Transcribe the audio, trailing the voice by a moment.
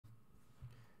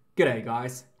G'day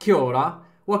guys, kia ora,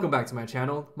 welcome back to my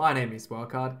channel. My name is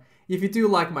Wildkard. If you do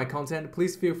like my content,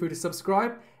 please feel free to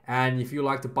subscribe, and if you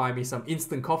like to buy me some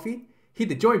instant coffee, hit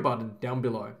the join button down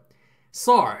below.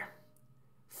 So,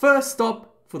 first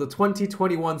stop for the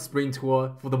 2021 Spring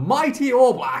Tour for the mighty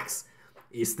All Blacks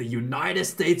is the United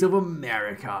States of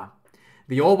America.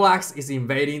 The All Blacks is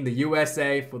invading the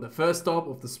USA for the first stop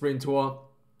of the Spring Tour.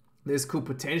 This could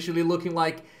potentially looking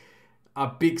like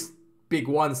a big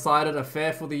one-sided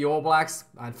affair for the All Blacks.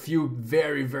 A few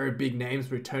very big names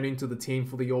returning to the team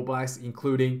for the All Blacks,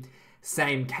 including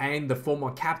Sam Cane, the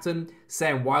former captain.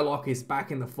 Sam Whitelock is back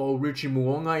in the fold. Richie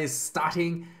Mo'unga is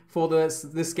starting for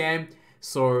this game.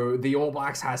 So the All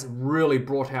Blacks has really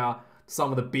brought out some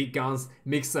of the big guns,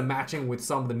 mixed and matching with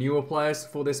some of the newer players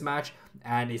for this match.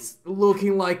 And it's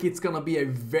looking like it's going to be a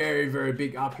very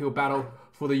big uphill battle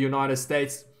for the United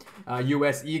States,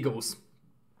 US Eagles.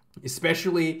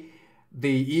 Especially the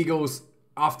Eagles,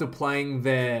 after playing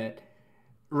their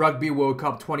Rugby World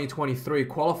Cup 2023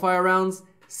 qualifier rounds,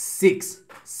 six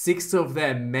of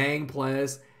their main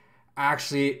players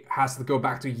actually has to go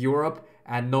back to Europe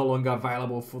and no longer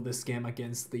available for this game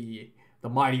against the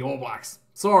mighty All Blacks.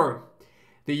 So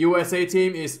the USA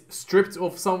team is stripped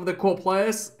of some of the core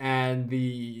players, and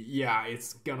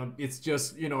it's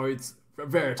just, you know, it's a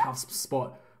very tough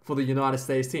spot for the United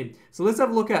States team. So let's have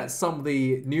a look at some of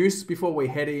the news before we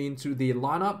head into the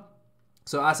lineup.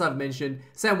 So as I've mentioned,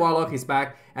 Sam Whitelock is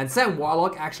back, and Sam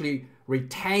Whitelock actually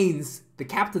retains the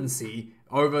captaincy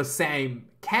over Sam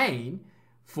Cane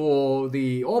for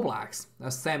the All Blacks,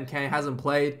 as Sam Cane hasn't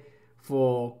played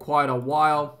for quite a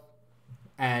while,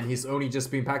 and he's only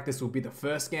just been back. This will be the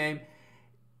first game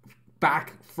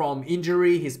back from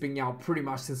injury. He's been out pretty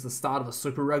much since the start of the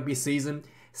Super Rugby season.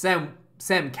 Sam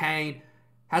Cane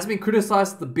has been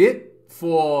criticized a bit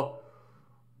for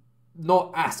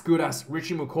not as good as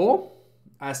Richie McCaw,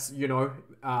 as you know,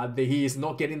 he is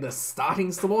not getting the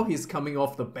starting spot. He's coming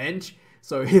off the bench,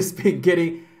 so he's been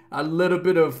getting a little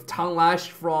bit of tongue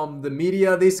lash from the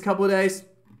media these couple of days.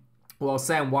 While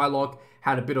Sam Whitelock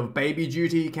had a bit of baby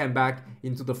duty, he came back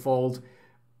into the fold,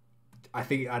 I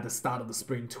think at the start of the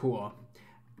Spring Tour,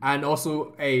 and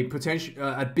also a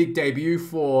big debut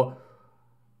for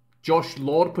Josh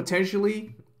Lord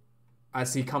potentially,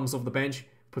 as he comes off the bench,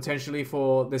 potentially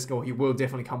for this goal. He will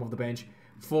definitely come off the bench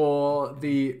for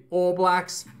the All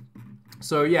Blacks.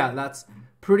 So yeah, that's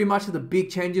pretty much the big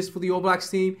changes for the All Blacks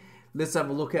team. Let's have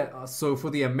a look at, so for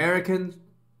the American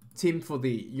team, for the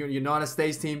United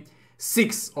States team,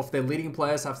 6 of their leading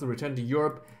players have to return to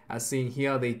Europe. As seen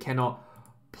here, they cannot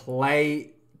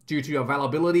play due to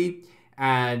availability.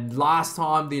 And last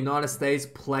time the United States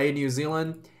played New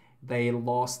Zealand, they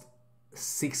lost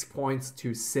 6 points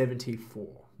to 74.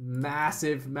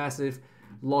 Massive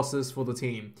losses for the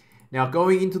team. Now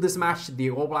going into this match, the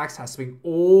All Blacks has been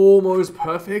almost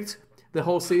perfect the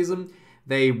whole season.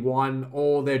 They won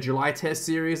all their July Test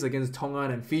series against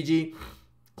Tonga and Fiji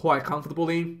quite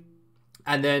comfortably,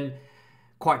 and then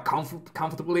quite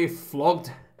comfortably flogged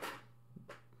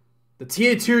the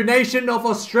Tier 2 nation of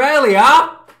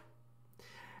Australia,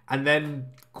 and then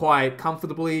quite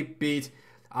comfortably beat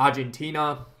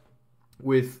Argentina,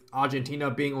 with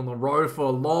Argentina being on the road for a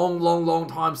long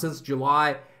time since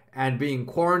July and being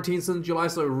quarantined since July,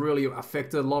 so it really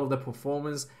affected a lot of their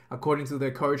performance according to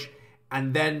their coach.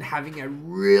 And then having a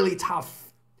really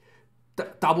tough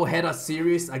doubleheader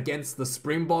series against the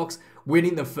Springboks,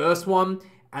 winning the first one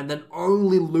and then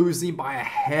only losing by a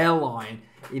hairline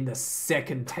in the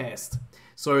second test.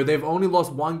 So they've only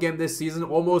lost one game this season,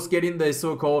 almost getting the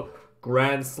so-called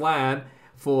Grand Slam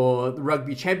for the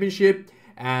Rugby Championship.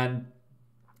 And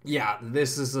yeah,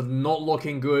 this is not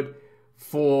looking good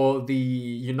for the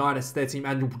United States team.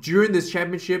 And during this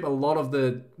championship, a lot of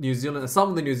some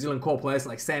of the New Zealand core players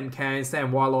like Sam Cane,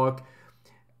 Sam Whitelock,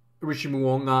 Richie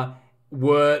Mo'unga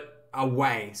were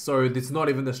away. So it's not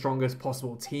even the strongest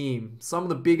possible team. Some of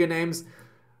the bigger names,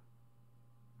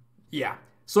 yeah.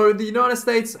 So the United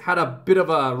States had a bit of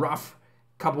a rough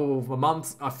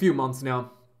a few months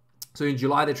now. So in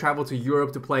July, they traveled to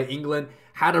Europe to play England,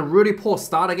 had a really poor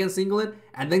start against England,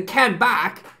 and then came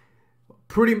back,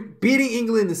 beating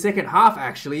England in the second half,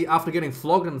 actually, after getting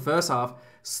flogged in the first half,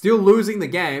 still losing the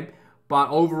game. But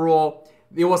overall,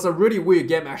 it was a really weird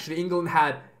game, actually. England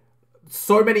had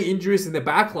so many injuries in the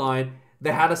back line,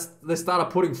 they started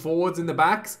putting forwards in the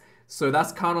backs. So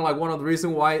that's kind of like one of the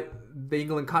reasons why the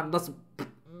England can't,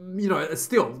 you know,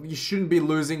 still, you shouldn't be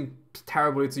losing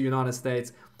terribly to the United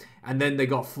States. And then they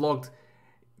got flogged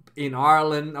in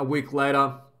Ireland a week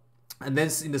later. And then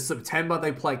in September,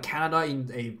 they played Canada in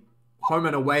a home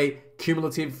and away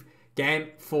cumulative game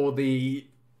for the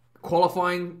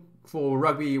qualifying for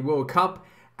Rugby World Cup,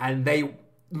 and they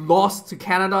lost to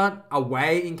Canada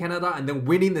away in Canada, and then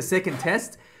winning the second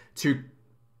test to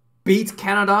beat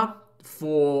Canada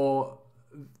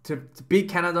to beat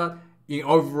Canada in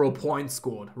overall points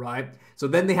scored, right? So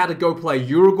then they had to go play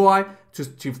Uruguay to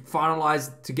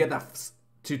finalize to get that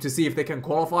to see if they can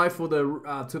qualify for the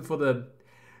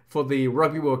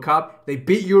Rugby World Cup. They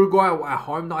beat Uruguay at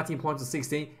home 19 points to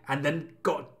 16, and then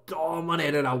got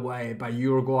dominated away by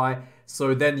Uruguay.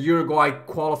 So then Uruguay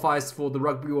qualifies for the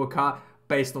Rugby World Cup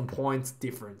based on points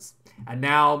difference. And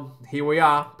now here we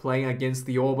are playing against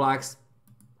the All Blacks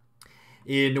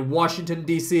in Washington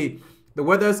D.C. The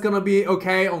weather is gonna be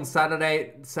okay on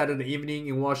Saturday evening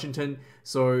in Washington,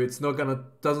 so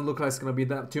doesn't look like it's gonna be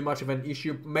that too much of an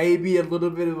issue. Maybe a little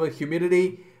bit of a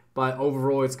humidity, but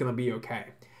overall it's gonna be okay.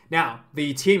 Now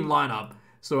the team lineup.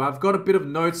 So I've got a bit of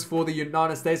notes for the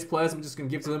United States players. I'm just gonna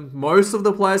give to them. Most of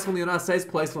the players from the United States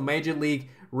plays for Major League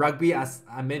Rugby, as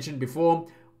I mentioned before.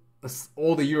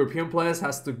 All the European players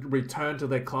has to return to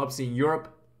their clubs in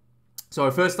Europe. So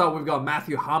first up, we've got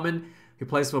Matthew Harmon, who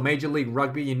plays for Major League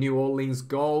Rugby in New Orleans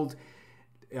Gold.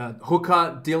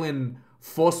 Hooker Dylan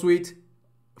Fawcett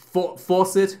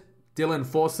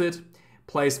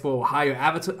plays for Ohio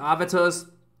Avatars.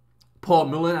 Paul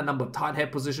Mullen at number tight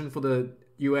head position for the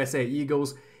USA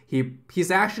Eagles. He's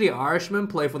actually an Irishman,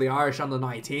 played for the Irish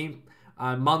under-19.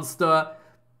 Munster,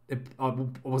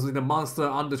 was in the Munster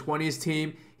under-20s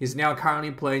team. He's now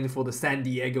currently playing for the San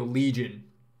Diego Legion.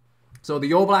 So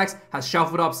the All Blacks has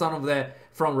shuffled up some of their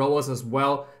front rowers as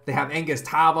well. They have Angus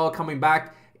Tarver coming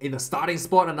back in the starting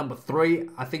spot at number 3.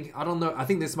 I think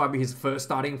this might be his first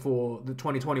starting for the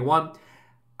 2021.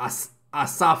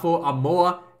 Asafo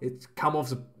Amoa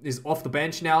is off the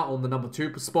bench now on the number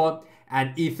 2 spot.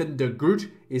 And Ethan de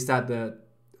Groot is at the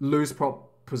loose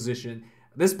prop position.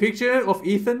 This picture of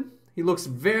Ethan, he looks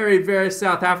very, very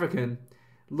South African.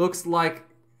 Looks like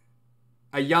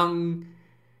a young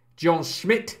John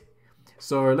Schmidt.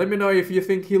 So let me know if you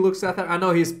think he looks South African. I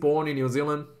know he's born in New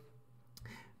Zealand,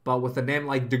 but with a name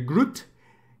like de Groot,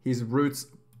 his roots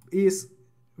is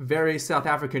very South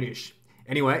African-ish.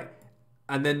 Anyway,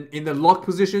 and then in the lock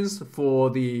positions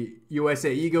for the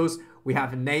USA Eagles, we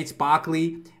have Nate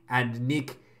Barkley and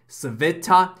Nick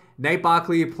Savetta. Nate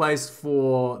Barkley plays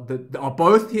for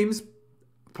both players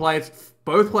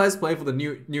play for the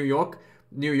New York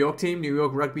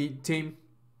Rugby team,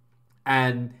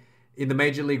 and in the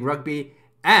Major League Rugby,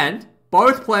 and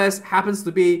both players happens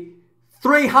to be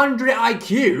 300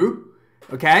 IQ.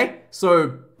 Okay,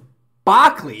 so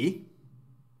Barkley.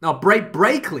 Now,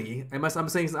 Brakeley,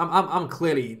 I'm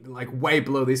clearly like way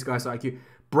below this guy's IQ.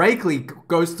 Brakeley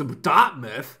goes to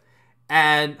Dartmouth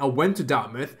went to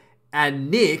Dartmouth, and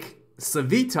Nick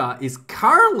Savita is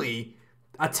currently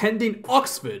attending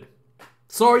Oxford.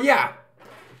 So yeah,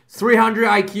 300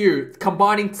 IQ,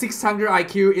 combining 600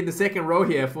 IQ in the second row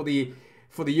here for the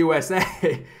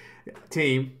USA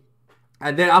team,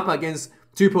 and then up against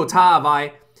Tupou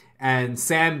Ta'avai and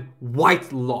Sam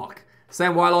Whitelock.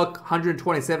 Sam Whitelock,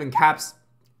 127 caps.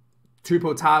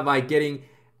 Tupou Ta'avai getting,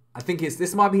 I think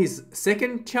this might be his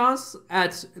second chance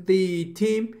at the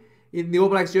team in the All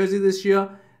Blacks jersey this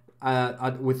year.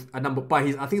 With a number, but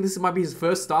I think this might be his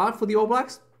first start for the All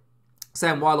Blacks.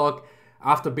 Sam Whitelock,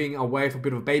 after being away for a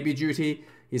bit of baby duty,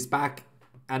 he's back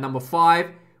at number 5.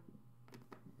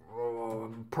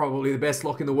 Probably the best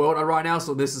lock in the world right now.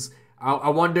 So this is, I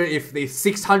wonder if the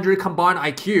 600 combined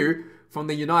IQ from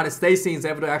the United States team is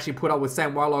able to actually put up with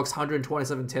Sam Whitelock's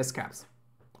 127 test caps.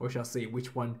 We shall see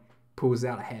which one pulls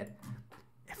out ahead.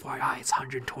 FYI, it's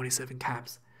 127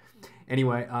 caps.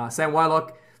 Anyway, Sam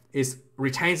Whitelock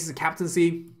retains his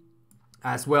captaincy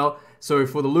as well. So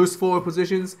for the loose forward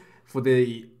positions, at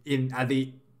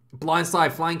the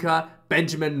blindside flanker,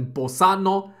 Benjamin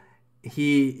Borsano,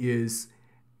 he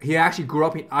actually grew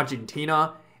up in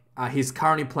Argentina. He's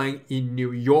currently playing in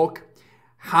New York.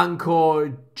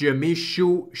 Hanko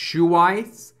Jemishu,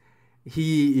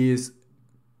 he is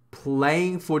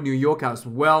playing for New York as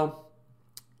well.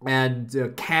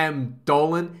 And Cam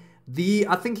Dolan,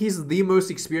 I think he's the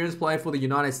most experienced player for the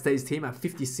United States team at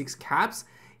 56 caps.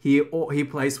 He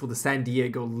plays for the San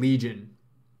Diego Legion.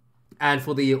 And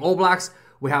for the All Blacks,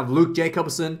 we have Luke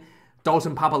Jacobson,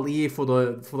 Dalton Papali'i for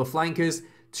the flankers.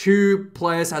 2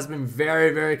 players has been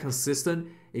very, very consistent,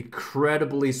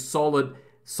 incredibly solid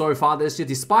so far this year,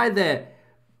 despite they're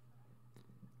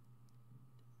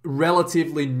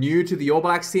relatively new to the All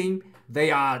Blacks team. They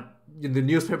are in the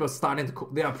newspaper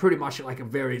they are pretty much like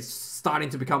starting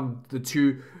to become the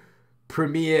 2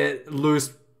 premier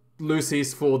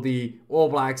loosies for the All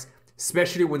Blacks,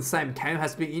 especially when Sam Cam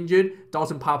has been injured.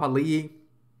 Dalton Papali'i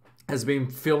has been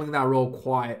filling that role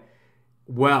quite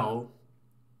well.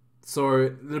 So a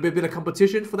little bit of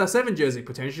competition for that 7 jersey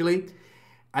potentially.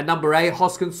 At number 8,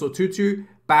 Hoskins Sotutu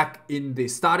back in the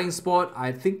starting spot.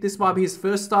 I think this might be his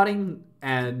first starting,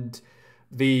 and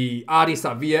the Adi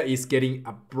Savia is getting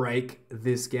a break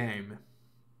this game.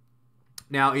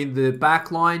 Now in the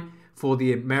back line for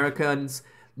the Americans,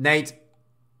 Nate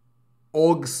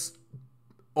Augsburger.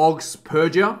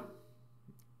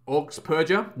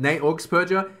 Nate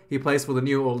Augsburger. He plays for the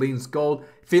New Orleans Gold.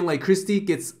 Finlay Christie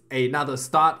gets another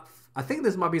start. I think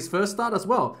this might be his first start as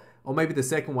well, or maybe the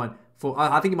second one.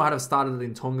 I think he might have started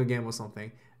in Tonga game or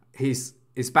something. He's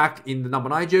back in the number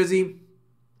 9 jersey,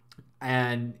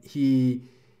 and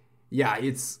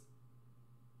it's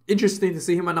interesting to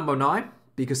see him at number 9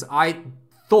 because I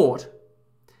thought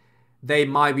they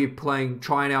might be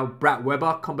trying out Brad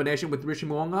Weber combination with Richie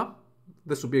Mo'unga.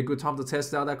 This would be a good time to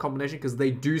test out that combination because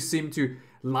they do seem to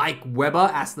like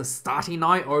Weber as the starting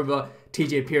 9 over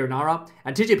TJ Perenara.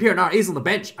 And TJ Perenara is on the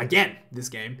bench again this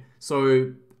game.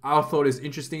 So I thought it's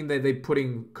interesting that they're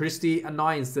putting Christie at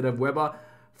 9 instead of Weber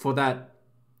for that,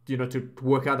 to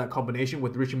work out that combination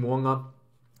with Richie Mo'unga.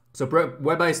 So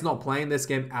Weber is not playing this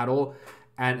game at all.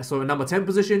 And so number 10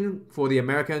 position for the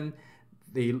American,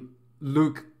 the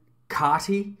Luke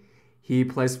Carty. He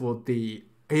plays for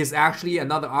he's actually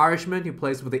another Irishman. He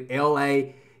plays for the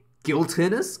LA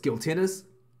Giltinas.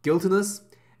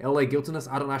 LA Giltinas.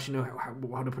 I don't actually know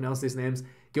how to pronounce these names.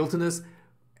 Giltinas.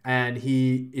 And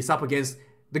he is up against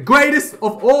the greatest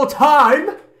of all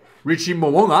time, Richie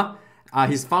Mo'unga.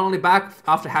 He's finally back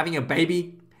after having a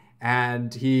baby.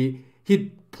 And he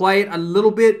played a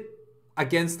little bit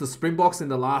against the Springboks in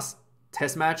the last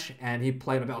test match. And he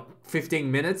played about 15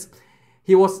 minutes.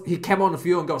 He came on the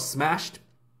field and got smashed.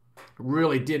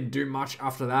 Really didn't do much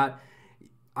after that.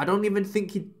 I don't even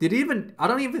think he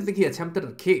attempted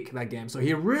a kick that game. So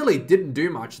he really didn't do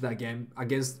much that game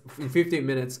in 15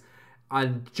 minutes.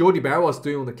 And Jordy Barrow was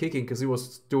doing all the kicking because he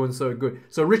was doing so good.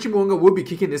 So Richie Mo'unga will be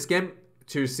kicking this game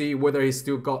to see whether he's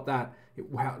still got that.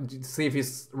 See if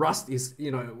his rust is,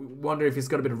 wonder if he's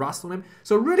got a bit of rust on him.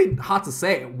 So really hard to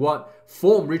say what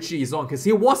form Richie is on because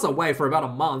he was away for about a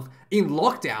month in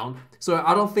lockdown. So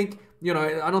I don't think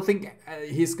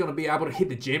he's going to be able to hit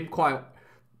the gym quite,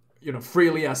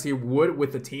 freely as he would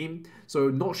with the team. So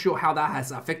not sure how that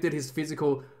has affected his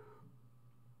physical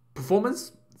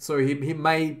performance. So he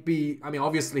may be,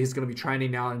 obviously he's going to be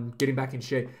training now and getting back in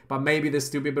shape, but maybe there's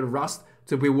still be a bit of rust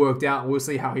to be worked out. We'll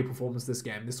see how he performs this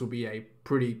game. This will be a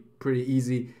pretty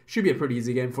easy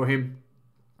game for him.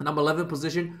 Number 11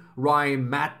 position, Ryan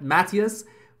Matthias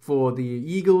for the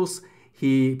Eagles.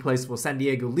 He plays for San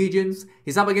Diego Legions.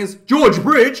 He's up against George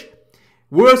Bridge,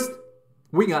 worst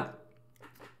winger.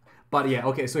 But yeah,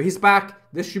 okay, so he's back.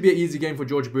 This should be an easy game for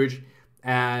George Bridge.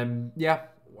 And yeah,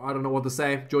 I don't know what to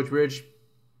say. George Bridge,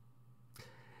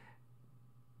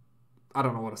 I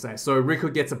don't know what to say. So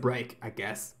Riku gets a break, I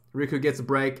guess. Riku gets a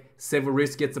break.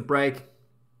 Severis gets a break.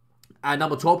 At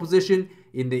number 12 position,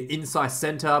 in the inside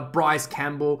center, Bryce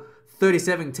Campbell,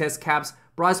 37 test caps.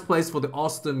 Bryce plays for the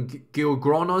Austin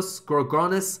Gilgronis.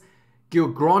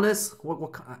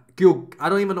 I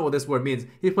don't even know what this word means.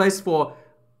 He plays for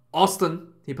Austin.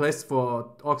 He plays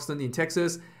for Austin in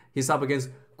Texas. He's up against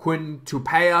Quinn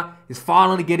Tupea. He's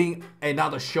finally getting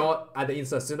another shot at the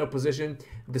inside center position.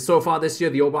 So far this year,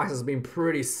 the All Blacks has been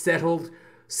pretty settled,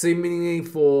 seemingly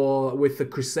with the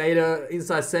Crusader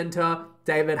inside center,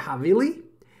 David Havili.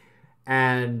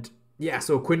 And yeah,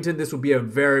 so Quinton, this will be a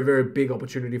very, very big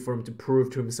opportunity for him to prove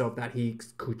to himself that he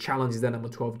could challenge that number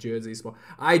 12 jersey spot.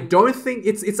 I don't think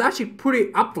it's actually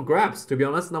pretty up for grabs, to be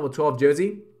honest, number 12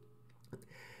 jersey.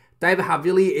 David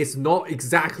Havili is not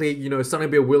exactly, Sonny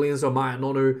Bill Williams or Maya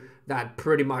Nonu, that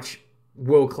pretty much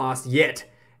world class yet.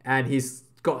 And he's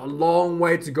got a long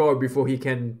way to go before he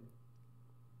can,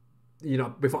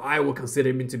 before I will consider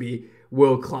him to be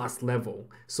world class level.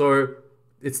 So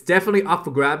it's definitely up for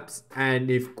grabs.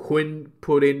 And if Quinn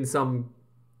put in some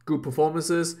good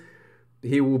performances,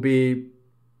 he will be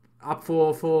up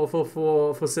for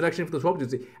selection for the 12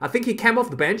 jersey. I think he came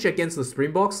off the bench against the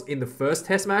Springboks in the first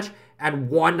test match and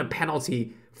won a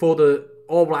penalty for the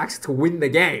All Blacks to win the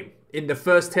game in the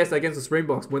first test against the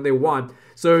Springboks when they won.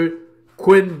 So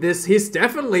Quinn, he's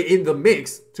definitely in the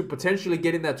mix to potentially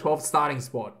get in that 12th starting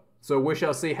spot. So we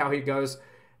shall see how he goes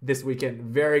this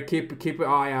weekend. Keep an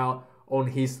eye out on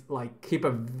his, get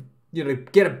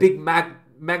a big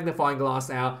magnifying glass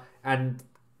out and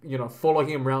follow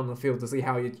him around the field to see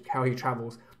how he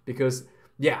travels. Because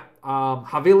yeah,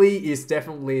 Havili is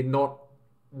definitely not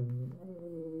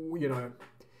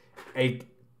a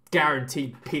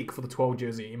guaranteed pick for the 12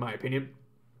 jersey in my opinion.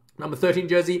 Number 13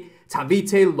 jersey,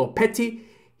 Tavite Lopetti.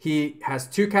 He has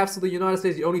 2 caps for the United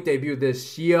States. He only debuted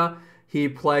this year. He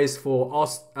plays for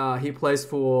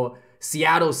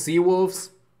Seattle Seawolves.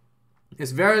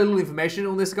 There's very little information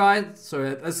on this guy.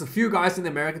 So there's a few guys in the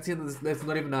American team. There's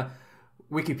not even a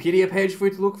Wikipedia page for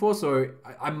you to look for. So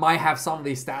I might have some of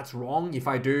these stats wrong. If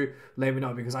I do, let me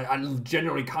know, because I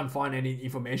generally can't find any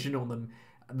information on them.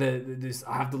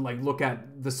 I have to like look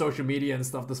at the social media and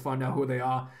stuff to find out who they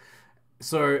are.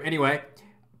 So anyway,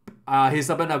 he's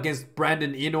subbing against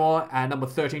Brandon Inor at number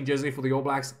 13 jersey for the All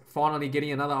Blacks. Finally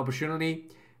getting another opportunity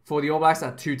for the All Blacks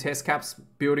at 2 test caps,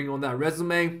 building on that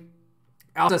resume.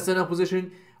 Outside center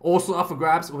position, also up for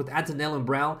grabs with Antonellan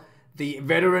Brown. The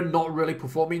veteran not really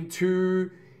performing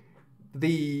to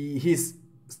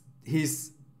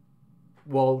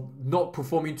not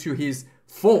performing to his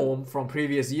form from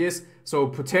previous years. So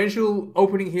potential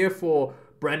opening here for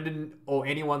Brandon or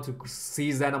anyone to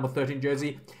seize that number 13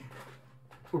 jersey.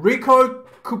 Rico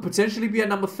could potentially be at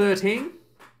number 13,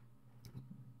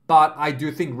 but I do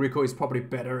think Rico is probably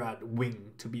better at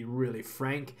wing, to be really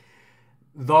frank.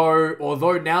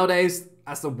 Although nowadays,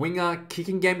 as a winger,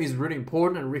 kicking game is really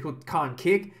important and Rico can't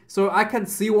kick. So I can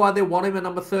see why they want him at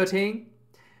number 13.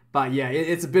 But yeah,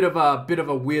 it's a bit of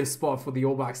a weird spot for the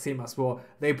All Blacks team as well.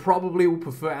 They probably will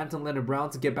prefer Antonellan Brown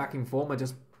to get back in form and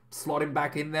just slot him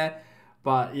back in there.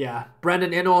 But yeah,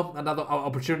 Brandon Inor, another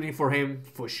opportunity for him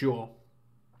for sure.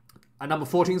 At number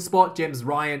 14 spot, James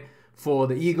Ryan for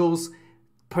the Eagles.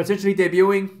 Potentially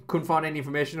debuting. Couldn't find any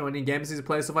information on any games he's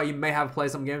played so far. He may have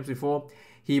played some games before.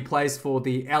 He plays for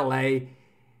the LA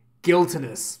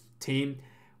Giltiness team.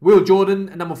 Will Jordan,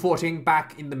 at number 14,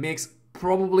 back in the mix.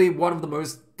 Probably one of the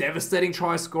most devastating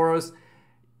try scorers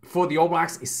for the All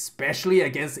Blacks, especially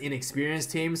against inexperienced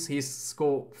teams. He's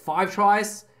scored 5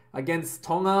 tries against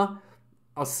Tonga,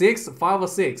 or 5 or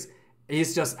 6.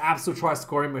 He's just absolute try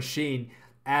scoring machine.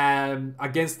 And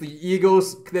against the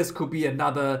Eagles, this could be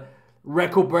another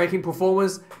record-breaking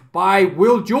performance by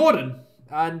Will Jordan.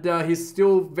 And he's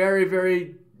still very,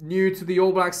 very new to the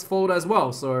All Blacks fold as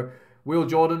well. So Will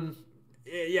Jordan,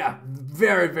 yeah,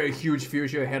 very, very huge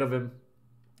future ahead of him.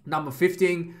 Number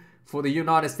 15 for the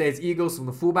United States Eagles from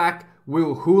the fullback,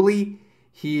 Will Hooley.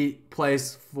 He's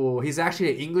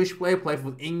actually an English player, played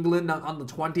for England under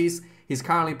 20s. He's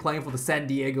currently playing for the San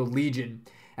Diego Legion.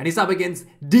 And he's up against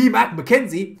D-Mac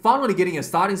McKenzie, finally getting a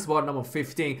starting spot at number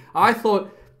 15. I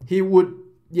thought he would,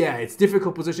 yeah, it's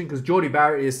difficult position because Jordie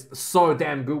Barrett is so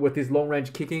damn good with his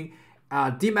long-range kicking.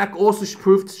 D-Mac also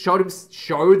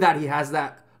showed that he has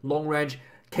that long-range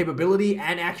capability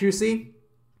and accuracy.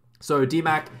 So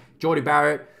D-Mac, Jordie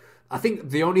Barrett, I think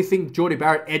the only thing Jordie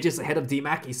Barrett edges ahead of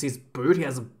D-Mac is his boot. He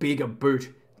has a bigger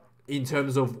boot in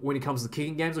terms of when it comes to the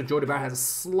kicking game. So Jordie Barrett has a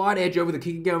slight edge over the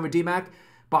kicking game over D-Mac,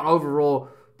 but overall,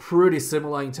 pretty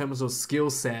similar in terms of skill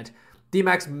set.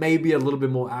 D-Mac's may be a little bit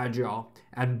more agile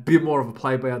and a bit more of a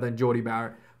player than Jordie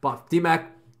Barrett. But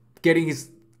D-Mac getting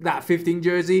that 15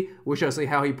 jersey, we shall see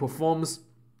how he performs.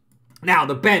 Now,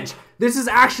 the bench. This is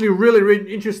actually really,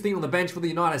 really interesting on the bench for the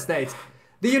United States.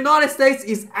 The United States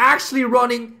is actually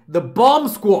running the bomb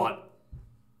squad.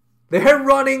 They're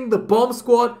running the bomb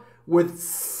squad with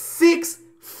 6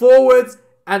 forwards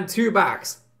and 2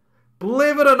 backs.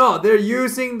 Believe it or not, they're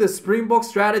using the Springbok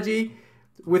strategy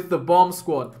with the bomb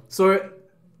squad. So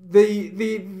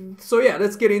yeah,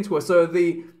 let's get into it. So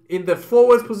in the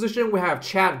forwards position, we have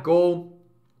Chad Gold,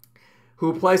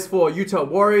 who plays for Utah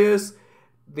Warriors.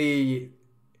 The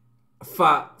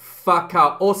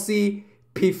Fakaosi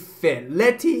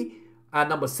Pifeletti at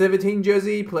number 17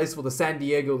 jersey plays for the San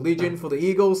Diego Legion for the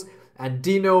Eagles. And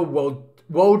Dino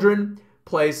Waldron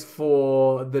plays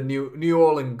for the New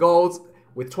Orleans Golds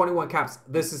with 21 caps.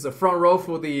 This is a front row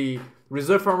for the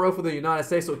reserve front row for the United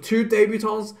States. So 2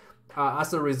 debutants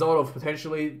as a result of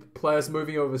potentially players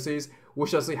moving overseas. We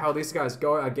shall see how these guys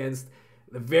go against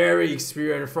the very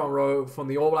experienced front row from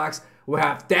the All Blacks. We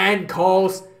have Dan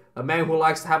Coles, a man who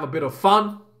likes to have a bit of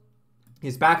fun.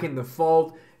 He's back in the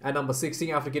fold at number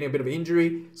 16 after getting a bit of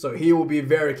injury. So he will be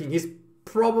very keen.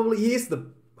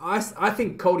 I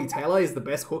think Cody Taylor is the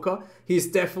best hooker. He's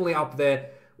definitely up there.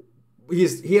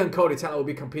 He and Cody Taylor will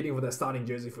be competing for their starting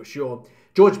jersey for sure.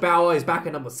 George Bauer is back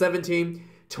at number 17.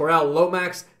 Terrell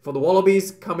Lomax for the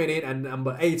Wallabies coming in at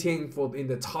number 18 in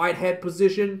the tight head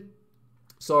position.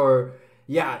 So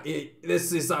yeah,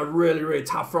 this is a really, really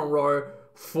tough front row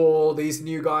for these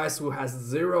new guys who has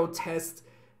 0 test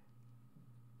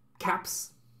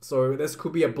caps. So this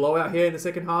could be a blowout here in the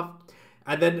second half.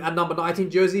 And then at number 19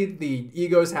 jersey, the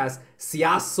Eagles has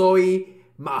Siasoi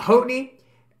Mahoney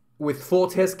with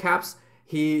 4 test caps.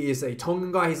 He is a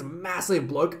Tongan guy. He's a massive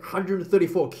bloke,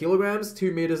 134 kilograms,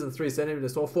 2 meters and 3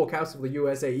 centimeters tall, 4 caps for the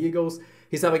USA Eagles.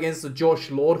 He's up against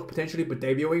Josh Lord, potentially but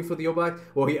debuting for the All Blacks.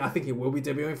 Well, I think he will be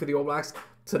debuting for the All Blacks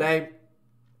today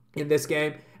in this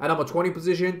game. At number 20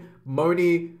 position,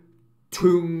 Moni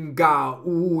Tunga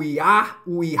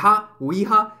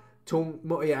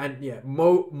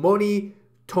Moni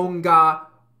Tonga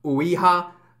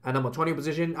Uiha. At number 20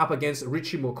 position, up against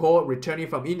Richie McCaw, returning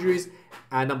from injuries.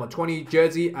 At number 20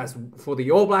 jersey as for the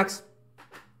All Blacks.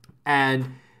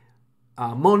 And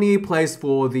Moni plays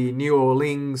for the New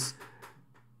Orleans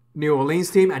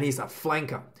team, and he's a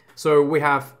flanker. So we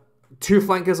have 2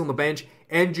 flankers on the bench.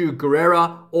 Andrew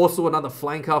Guerrera, also another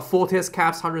flanker. 4 test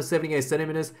caps, 178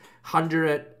 centimeters,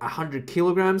 100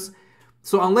 kilograms.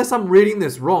 So unless I'm reading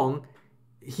this wrong,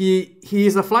 he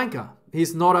is a flanker.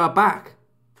 He's not a back.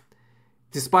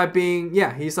 Despite being,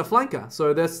 he's a flanker.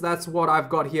 So that's what I've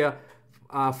got here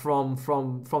from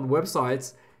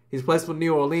websites. He's plays for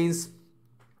New Orleans.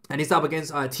 And he's up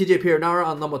against TJ Perenara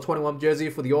on number 21 jersey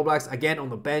for the All Blacks. Again, on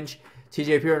the bench.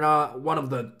 TJ Perenara, one of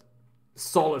the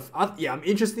solid... I'm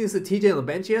interested to see TJ on the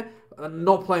bench here.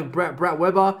 Not playing Brett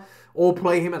Weber or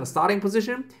play him in the starting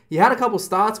position. He had a couple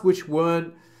starts which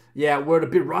weren't a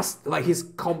bit rust. Like his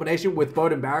combination with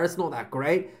Beauden Barrett's not that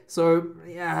great. So,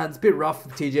 it's a bit rough for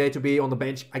TJ to be on the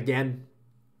bench again.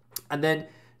 And then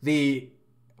the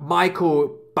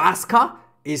Michael Baska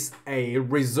is a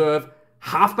reserve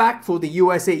halfback for the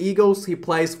USA Eagles. He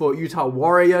plays for Utah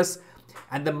Warriors.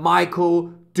 And then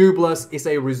Michael Douglas is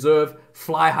a reserve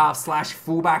fly half /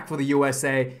 fullback for the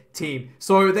USA team.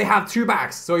 So they have 2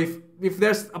 backs. So if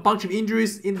there's a bunch of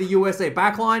injuries in the USA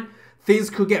backline, things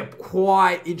could get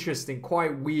quite interesting,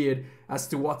 quite weird as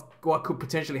to what could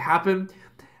potentially happen.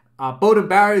 Beauden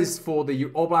Barrett is for the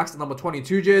All Blacks, number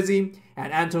 22 jersey.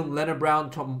 And Anton Leonard-Brown,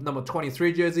 number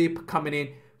 23 jersey, coming in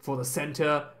for the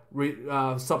center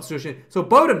substitution. So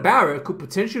Beauden Barrett could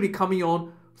potentially coming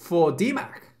on for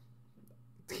DMAC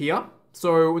here.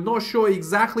 So we're not sure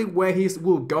exactly where he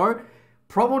will go.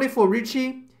 Probably for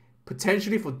Richie,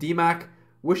 potentially for DMAC.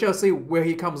 We shall see where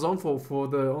he comes on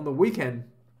on the weekend.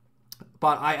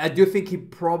 But I do think he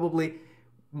probably,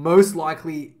 most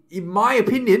likely, in my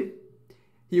opinion,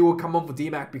 he will come on for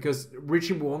DMAC because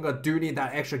Richie Mwonga do need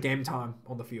that extra game time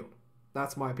on the field.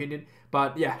 That's my opinion.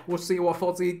 But we'll see what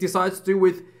Fozzie decides to do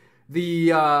with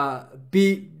the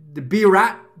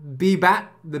B-Rat,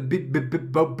 B-Bat, the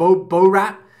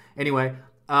Bo-Rat. Anyway,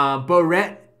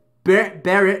 Barrett.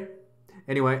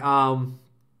 Anyway,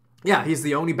 he's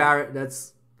the only Barrett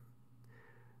that's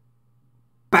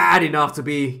bad enough to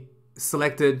be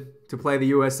selected to play the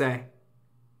USA.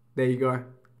 There you go.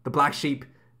 The black sheep.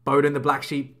 Beauden, the black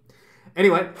sheep.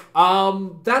 Anyway,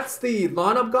 that's the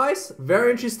lineup, guys.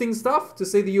 Very interesting stuff to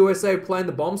see the USA playing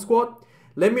the bomb squad.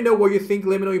 Let me know what you think.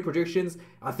 Let me know your predictions.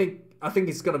 I think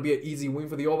it's going to be an easy win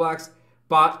for the All Blacks.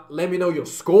 But let me know your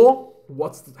score.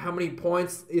 How many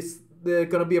points is there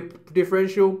going to be a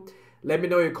differential? Let me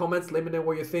know your comments. Let me know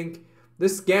what you think.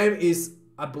 This game is,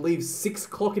 I believe, 6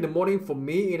 o'clock in the morning for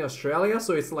me in Australia.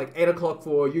 So it's like 8 o'clock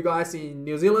for you guys in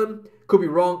New Zealand. Could be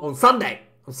wrong on Sunday.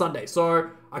 So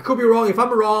I could be wrong. If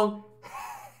I'm wrong...